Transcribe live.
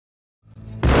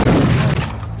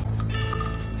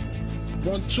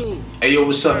1, 2. Hey yo,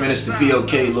 what's up, man? It's the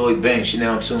BLK Lloyd Banks. You're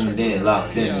now tuned in,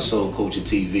 locked in to SoulCulture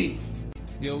TV.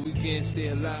 Yo, we can't stay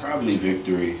alive. Probably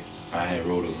Victory. I had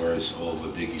wrote a verse over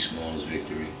Biggie Smalls'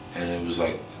 Victory, and it was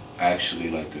actually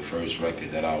the first record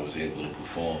that I was able to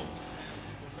perform.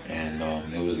 And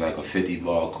it was like a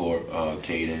 50-bar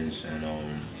cadence,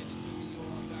 and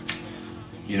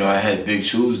you know, I had big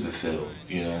shoes to fill.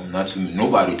 You know,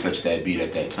 nobody touched that beat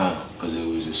at that time because it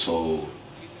was just so,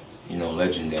 you know,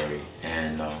 legendary.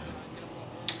 And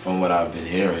from what I've been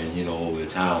hearing, you know, over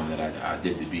time, that I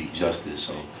did the beat justice.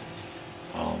 So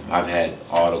I've had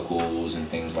articles and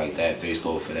things like that based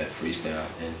off of that freestyle,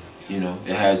 and you know,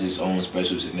 it has its own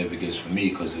special significance for me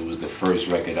because it was the first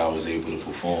record I was able to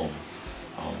perform.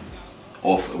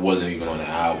 It wasn't even on the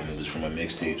album; it was from a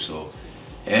mixtape. So,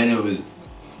 and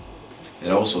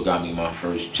it also got me my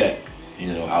first check,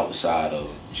 you know, outside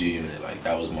of G-Unit. Like,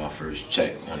 that was my first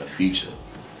check on a feature,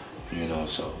 you know.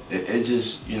 So it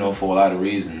just, you know, for a lot of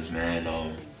reasons, man.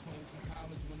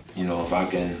 You know, if I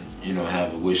can, you know,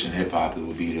 have a wish in hip hop, it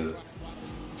would be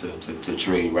to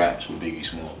trade raps with Biggie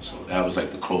Smalls. So that was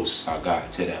like the closest I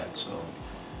got to that. So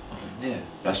yeah,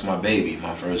 that's my baby,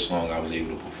 my first song I was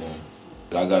able to perform.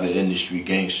 I got an industry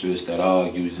gangsters that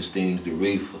argues and steams the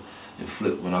reefer and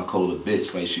flip when I call a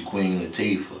bitch like she Queen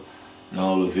Latifah. And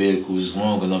all the vehicles is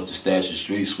long enough to stash a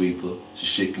street sweeper, so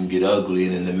shit can get ugly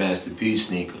and in the masterpiece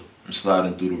sneaker. I'm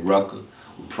sliding through the rucker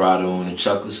with Prada on the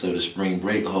chucker, so the spring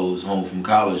break hoes home from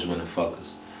college when the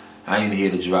fuckers. I ain't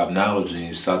here to drop knowledge on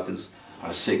you suckers.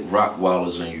 I sick rock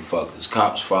wallers on you fuckers.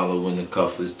 Cops follow in the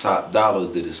cuffers, top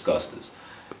dollars the disgusters.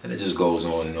 And it just goes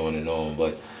on and on and on.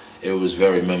 But it was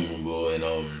very memorable, and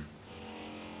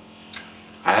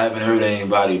I haven't heard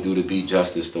anybody do the beat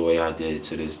justice the way I did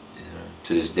to this, you know,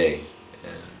 to this day.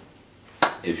 And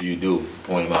if you do,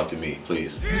 point them out to me,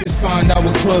 please. Just find out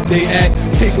what club they at,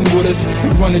 take them with us,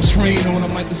 and run a train on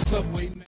them like the subway.